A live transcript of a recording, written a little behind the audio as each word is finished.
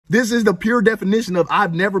This is the pure definition of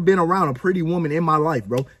I've never been around a pretty woman in my life,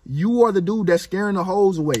 bro. You are the dude that's scaring the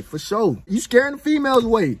hoes away, for sure. You scaring the females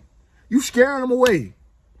away. You scaring them away.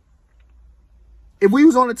 If we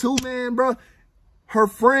was on a two-man, bro, her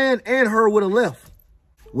friend and her would have left.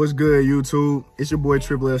 What's good, YouTube? It's your boy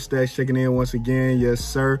TripleFStackz checking in once again. Yes,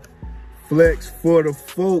 sir. Flex for the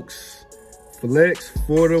folks. Flex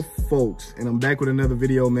for the folks. And I'm back with another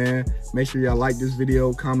video, man. Make sure y'all like this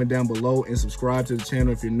video, comment down below, and subscribe to the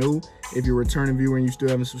channel if you're new. If you're a returning viewer and you still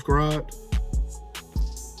haven't subscribed,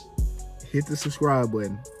 hit the subscribe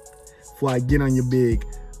button before I get on your big.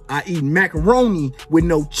 I eat macaroni with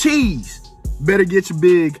no cheese. Better get your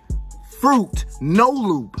big fruit, no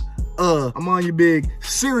loop. I'm on your big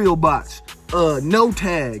cereal box, no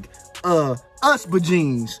tag, USPA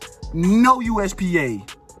jeans, no USPA.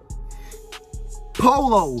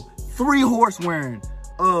 Polo, 3-horse wearing.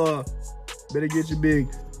 Better get your big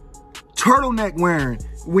turtleneck wearing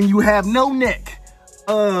when you have no neck.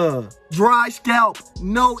 Dry scalp,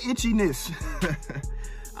 no itchiness.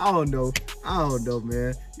 I don't know,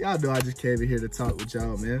 man. Y'all know I just came in here to talk with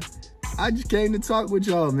y'all, man. I just came to talk with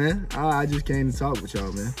y'all, man. I just came to talk with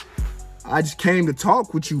y'all, man. I just came to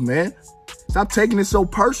talk with you, man. Stop taking it so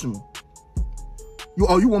personal.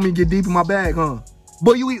 You want me to get deep in my bag, huh?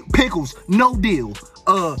 Boy, you eat pickles, no deal.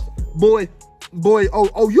 Boy,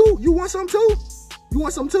 you want some too? You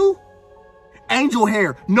want some too? Angel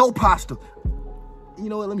hair, no pasta. You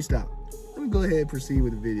know what, let me stop. Let me go ahead and proceed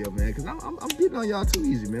with the video, man, because I'm getting on y'all too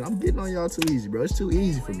easy, man. I'm getting on y'all too easy, bro. It's too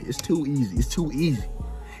easy for me. It's too easy. It's too easy.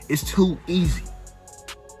 It's too easy.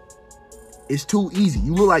 It's too easy.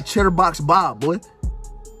 You look like Cheddar Box Bob, boy.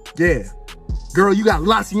 Yeah. Girl, you got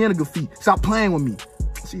La Cienega feet. Stop playing with me.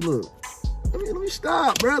 See, look. Let me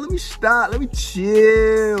stop, bro. Let me stop. Let me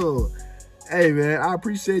chill. Hey, man, I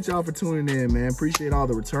appreciate y'all for tuning in, man. Appreciate all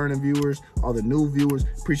the returning viewers, all the new viewers.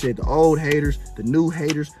 Appreciate the old haters, the new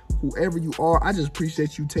haters, whoever you are. I just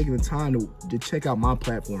appreciate you taking the time to check out my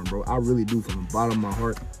platform, bro. I really do, from the bottom of my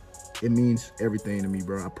heart. It means everything to me,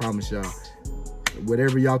 bro. I promise y'all.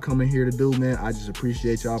 Whatever y'all coming here to do, man, I just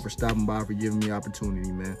appreciate y'all for stopping by, for giving me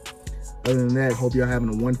opportunity, man. Other than that, hope y'all having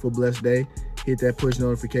a wonderful, blessed day. Hit that push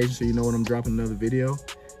notification so you know when I'm dropping another video.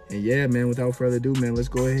 And yeah, man, without further ado, man, let's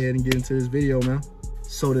go ahead and get into this video, man.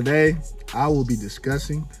 So today, I will be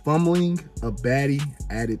discussing fumbling a baddie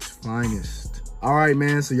at its finest. All right,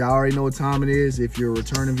 man, so y'all already know what time it is. If you're a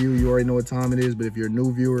returning viewer, you already know what time it is. But if you're a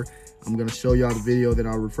new viewer, I'm gonna show y'all the video that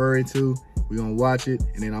I'm referring to. We're gonna watch it,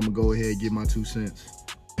 and then I'm gonna go ahead and give my 2 cents.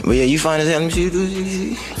 But yeah, you fine as hell. Let me see you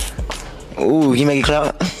do. Ooh, you make it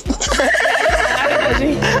clap.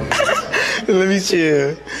 Let me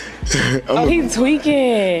chill. Oh, he's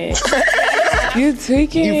tweaking. You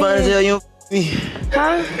tweaking. You fine as hell, you don't me.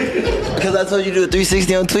 Huh? Because I told you to do a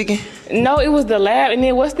 360 on tweaking? No, it was the lab, and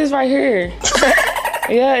then what's this right here?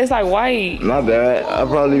 Yeah, it's like white. My bad. I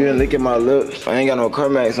probably been licking my lips. I ain't got no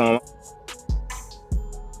Carmax on.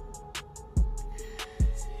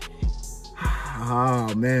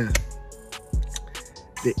 Oh, man.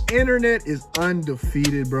 The internet is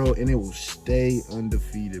undefeated, bro, and it will stay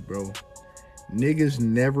undefeated, bro. Niggas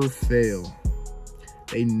never fail.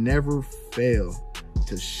 They never fail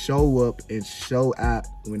to show up and show out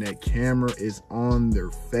when that camera is on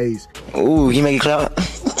their face. Ooh, you make it clap.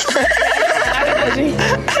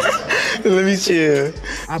 Let me chill.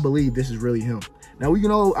 I believe this is really him. Now,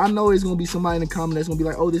 I know there's gonna be somebody in the comment that's gonna be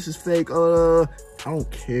like, oh, this is fake. I don't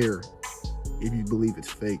care if you believe it's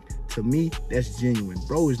fake. To me, that's genuine.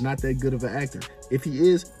 Bro is not that good of an actor. If he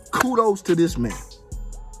is, kudos to this man.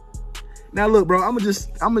 Now look, bro, I'm gonna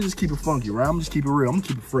just keep it funky, right? I'm gonna just keep it real. I'm gonna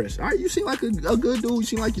keep it fresh. All right, you seem like a good dude. You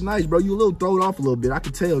seem like you're nice, bro. You a little thrown off a little bit. I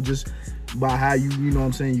could tell just by how you know what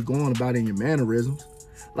I'm saying, you going about it in your mannerisms.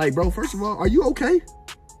 Like, bro, first of all, are you okay?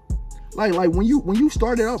 Like when you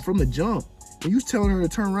started up from the jump, when you was telling her to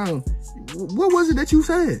turn around, what was it that you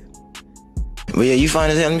said? But yeah, you fine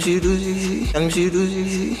as hell. Let me see you do. Let me see you do.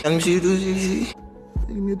 Let me see you do.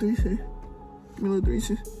 Give me a 360. Give me a little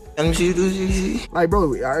 360. Let me see you do. Like, bro,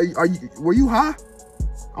 were you high?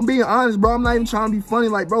 I'm being honest, bro. I'm not even trying to be funny.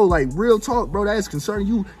 Like, bro, like real talk, bro. That is concerning.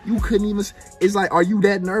 You couldn't even. It's like, are you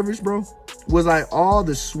that nervous, bro? Was like all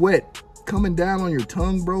the sweat coming down on your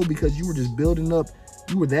tongue, bro, because you were just building up?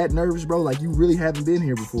 You were that nervous, bro? Like, you really haven't been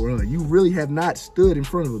here before, huh? You really have not stood in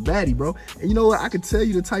front of a baddie, bro. And you know what? I could tell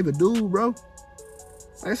you the type of dude, bro.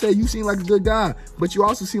 Like I said, you seem like a good guy, but you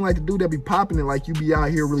also seem like the dude that be popping it, like you be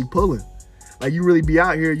out here really pulling. Like you really be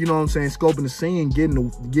out here, you know what I'm saying, scoping the scene, getting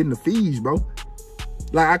the fees, bro.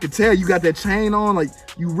 Like I could tell you got that chain on, like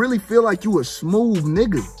you really feel like you a smooth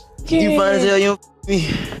nigga. You fine as hell, you don't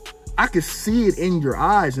me. I could see it in your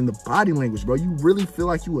eyes and the body language, bro. You really feel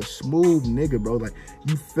like you a smooth nigga, bro. Like,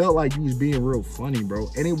 you felt like you was being real funny, bro.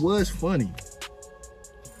 And it was funny.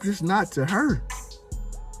 Just not to her.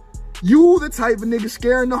 You the type of nigga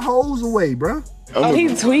scaring the hoes away, bro. Oh,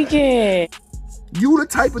 he tweaking. You the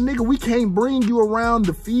type of nigga we can't bring you around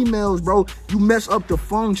the females, bro. You mess up the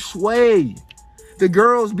feng shui. The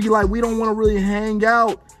girls be like, we don't want to really hang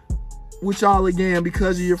out with y'all again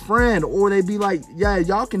because of your friend. Or they be like, yeah,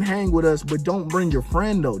 y'all can hang with us, but don't bring your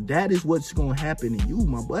friend though. That is what's gonna happen to you,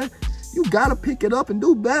 my boy. You gotta pick it up and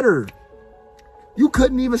do better. You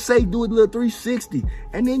couldn't even say do a little 360.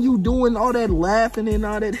 And then you doing all that laughing and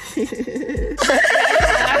all that.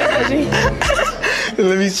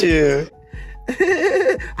 Let me chill.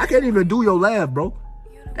 I can't even do your laugh, bro.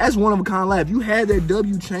 That's one of a kind laugh. You had that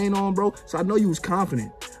W chain on, bro. So I know you was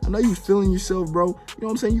confident. I know you was feeling yourself, bro. You know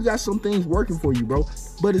what I'm saying? You got some things working for you, bro.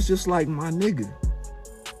 But it's just like, my nigga,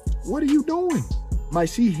 what are you doing? Like,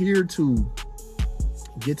 she here to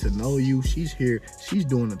get to know you. She's here. She's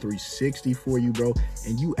doing a 360 for you, bro.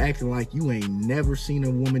 And you acting like you ain't never seen a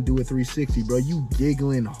woman do a 360, bro. You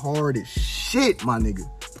giggling hard as shit, my nigga.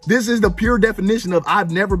 This is the pure definition of I've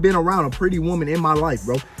never been around a pretty woman in my life,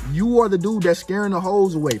 bro. You are the dude that's scaring the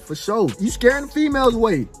hoes away, for sure. You scaring the females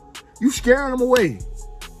away. You scaring them away.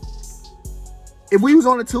 If we was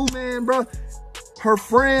on a two-man, bro, her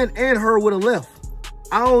friend and her would have left.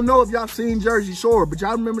 I don't know if y'all seen Jersey Shore, but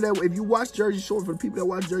y'all remember that if you watch Jersey Shore, for the people that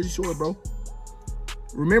watch Jersey Shore, bro.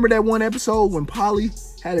 Remember that one episode when Polly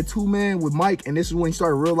had a two-man with Mike, and this is when he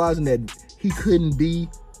started realizing that he couldn't be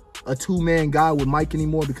a two-man guy with Mike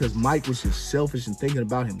anymore because Mike was just selfish and thinking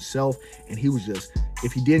about himself, and he was just,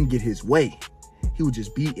 if he didn't get his way, he would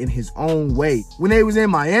just be in his own way. When they was in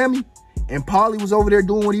Miami and Paulie was over there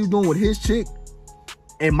doing what he was doing with his chick,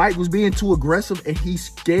 and Mike was being too aggressive and he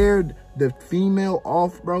scared the female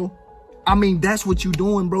off, bro. I mean, that's what you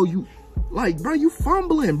doing, bro. You, like, bro, you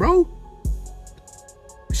fumbling, bro.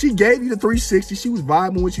 She gave you the 360. She was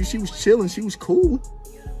vibing with you. She was chilling. She was cool.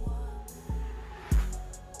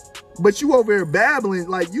 But you over here babbling,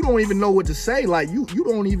 like, you don't even know what to say. Like, you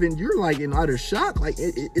don't even, you're like in utter shock. Like,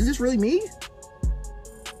 is this really me?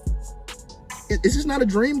 Is this not a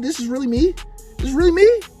dream? This is really me? This is really me?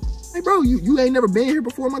 Hey, bro, you ain't never been here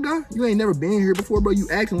before, my guy. You ain't never been here before, bro. You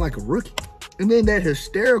acting like a rookie. And then that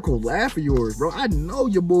hysterical laugh of yours, bro. I know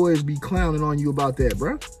your boys be clowning on you about that,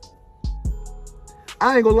 bro.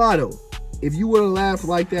 I ain't gonna lie, though. If you would have laughed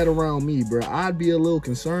like that around me, bro, I'd be a little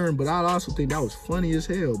concerned, but I'd also think that was funny as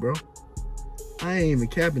hell, bro. I ain't even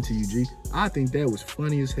capping to you, G. I think that was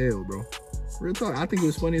funny as hell, bro. Real talk, I think it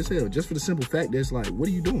was funny as hell. Just for the simple fact that it's like, what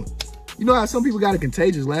are you doing? You know how some people got a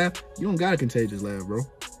contagious laugh? You don't got a contagious laugh, bro.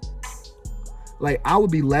 Like, I would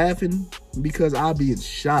be laughing because I'd be in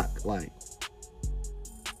shock. Like,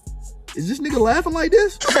 is this nigga laughing like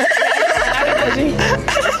this?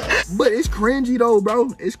 But it's cringy though,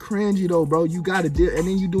 bro. It's cringy though, bro. You gotta do, and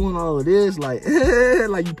then you doing all of this, like,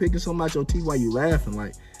 like you picking something out your teeth while you laughing,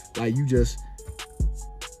 like you just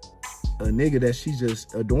a nigga that she's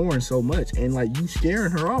just adoring so much, and like you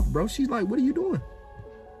scaring her off, bro. She's like, what are you doing?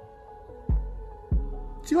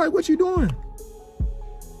 She's like, what you doing?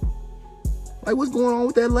 Like, what's going on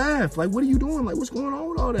with that laugh? Like, what are you doing? Like, what's going on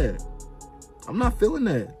with all that? I'm not feeling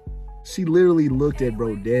that. She literally looked at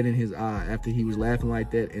bro dead in his eye after he was laughing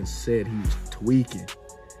like that and said he was tweaking.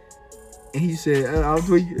 And he said, I'm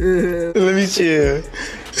tweaking. Let me chill.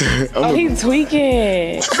 Oh, he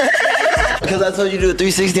tweaking. Because I told you to do a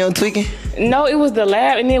 360 on tweaking? No, it was the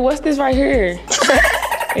laugh. And then what's this right here?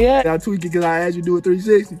 Yeah. I tweaking because I asked you to do a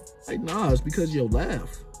 360. Like, nah, it's because of your laugh.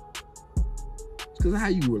 It's because of how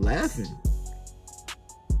you were laughing.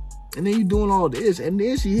 And then you doing all this. And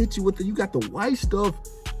then she hit you with the, you got the white stuff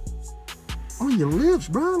on your lips,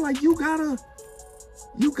 bro. Like, you gotta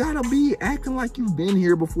be acting like you've been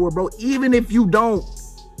here before, bro. Even if you don't,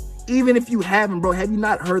 even if you haven't, bro. Have you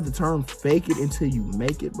not heard the term fake it until you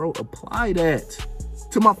make it, bro? Apply that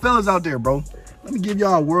to my fellas out there, bro. Let me give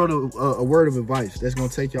y'all a word of advice that's gonna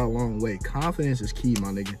take y'all a long way. Confidence is key, my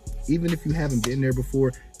nigga. Even if you haven't been there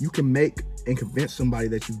before, you can make and convince somebody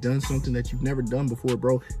that you've done something that you've never done before,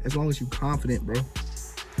 bro. As long as you're confident, bro.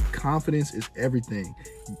 Confidence is everything.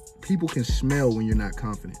 People can smell when you're not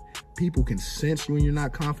confident. People can sense when you're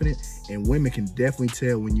not confident, and women can definitely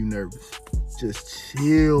tell when you're nervous. Just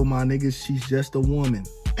chill, my nigga. She's just a woman.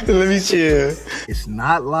 Let me chill. It's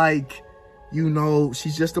not like, you know,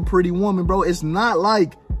 she's just a pretty woman, bro. It's not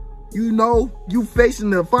like, you know, you facing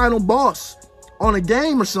the final boss on a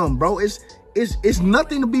game or something, bro. It's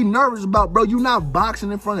nothing to be nervous about, bro. You're not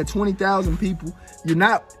boxing in front of 20,000 people. You're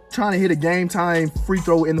not trying to hit a game time free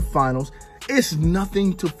throw in the finals. It's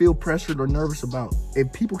nothing to feel pressured or nervous about.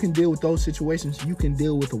 If people can deal with those situations, you can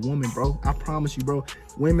deal with a woman, bro. I promise you, bro.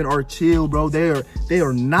 Women are chill, bro. They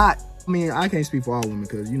are not. I mean, I can't speak for all women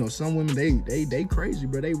because, you know, some women, they crazy,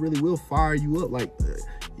 bro. They really will fire you up. Like,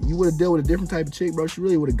 you would have dealt with a different type of chick, bro. She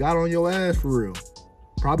really would have got on your ass for real.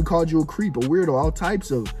 Probably called you a creep, a weirdo, all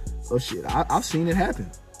types of shit. I've seen it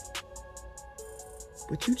happen.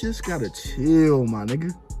 But you just gotta chill, my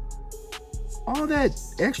nigga. All that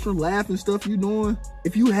extra laughing stuff you doing,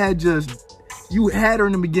 if you had her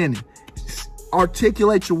in the beginning,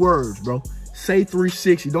 articulate your words, bro. Say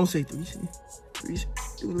 360, don't say 360.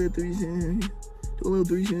 Do a little 360, do a little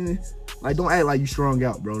 360. Like, don't act like you strung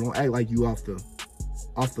out, bro. Don't act like you off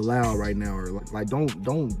the loud right now, or like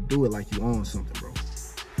don't do it like you on something, bro.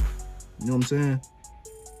 You know what I'm saying?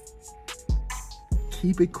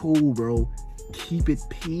 Keep it cool, bro. Keep it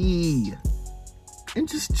P. And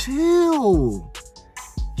just chill.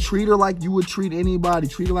 Treat her like you would treat anybody.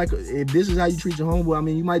 Treat her like, if this is how you treat your homeboy, I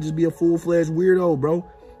mean, you might just be a full-fledged weirdo, bro.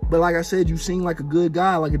 But like I said, you seem like a good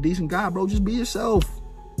guy, like a decent guy, bro. Just be yourself.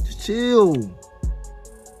 Just chill.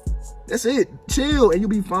 That's it. Chill, and you'll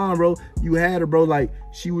be fine, bro. You had her, bro. Like,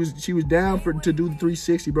 she was down to do the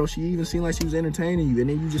 360, bro. She even seemed like she was entertaining you, and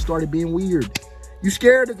then you just started being weird. You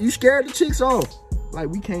scared the chicks off. Like,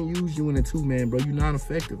 we can't use you in a two-man, bro. You're not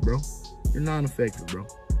effective, bro. You're not effective, bro.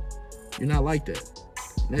 You're not like that.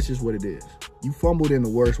 And that's just what it is. You fumbled in the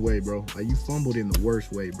worst way, bro. Like, you fumbled in the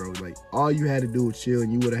worst way, bro. Like, all you had to do was chill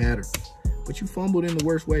and you would have had her. But you fumbled in the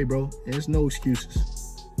worst way, bro. And there's no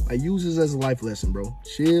excuses. Like, use this as a life lesson, bro.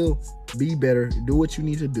 Chill, be better, do what you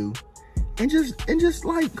need to do. And just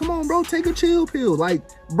like, come on, bro, take a chill pill. Like,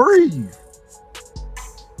 breathe.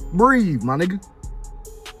 Breathe, my nigga.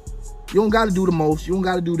 You don't got to do the most. You don't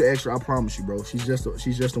got to do the extra. I promise you, bro. She's just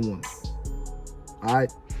a woman. All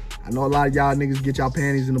right? I know a lot of y'all niggas get y'all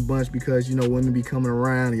panties in a bunch because, you know, women be coming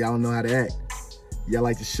around and y'all don't know how to act. Y'all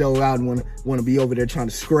like to show out and want to be over there trying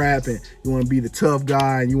to scrap, and you want to be the tough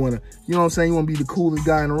guy, and you want to, you know what I'm saying? You want to be the coolest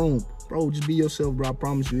guy in the room. Bro, just be yourself, bro. I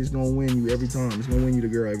promise you, it's going to win you every time. It's going to win you the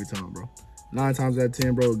girl every time, bro. 9 times out of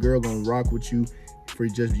 10, bro, a girl going to rock with you for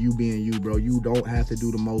just you being you, bro. You don't have to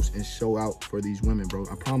do the most and show out for these women, bro.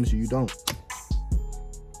 I promise you, you don't.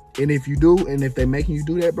 And if you do, and if they're making you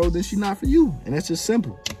do that, bro, then she's not for you. And that's just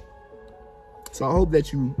simple. So I hope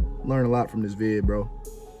that you learn a lot from this vid, bro.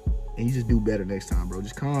 And you just do better next time, bro.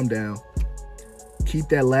 Just calm down. Keep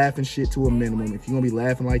that laughing shit to a minimum. If you're going to be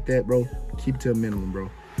laughing like that, bro, keep it to a minimum, bro.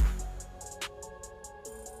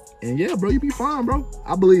 And yeah, bro, you be fine, bro.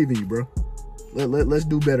 I believe in you, bro. Let's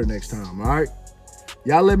do better next time, all right?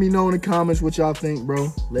 Y'all let me know in the comments what y'all think, bro.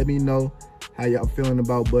 Let me know how y'all feeling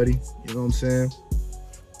about Buddy. You know what I'm saying?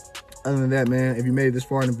 Other than that, man, if you made it this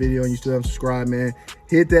far in the video and you still haven't subscribed, man,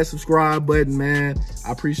 hit that subscribe button, man.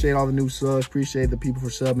 I appreciate all the new subs. Appreciate the people for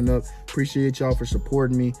subbing up. Appreciate y'all for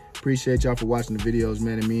supporting me. Appreciate y'all for watching the videos,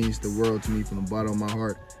 man. It means the world to me from the bottom of my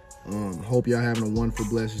heart. Hope y'all having a wonderful,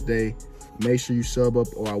 blessed day. Make sure you sub up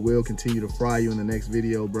or I will continue to fry you in the next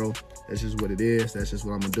video, bro. That's just what it is. That's just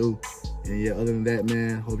what I'm going to do. And yeah, other than that,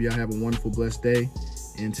 man, hope y'all have a wonderful, blessed day.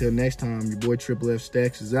 And until next time, your boy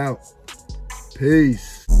TripleFStackz is out.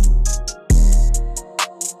 Peace.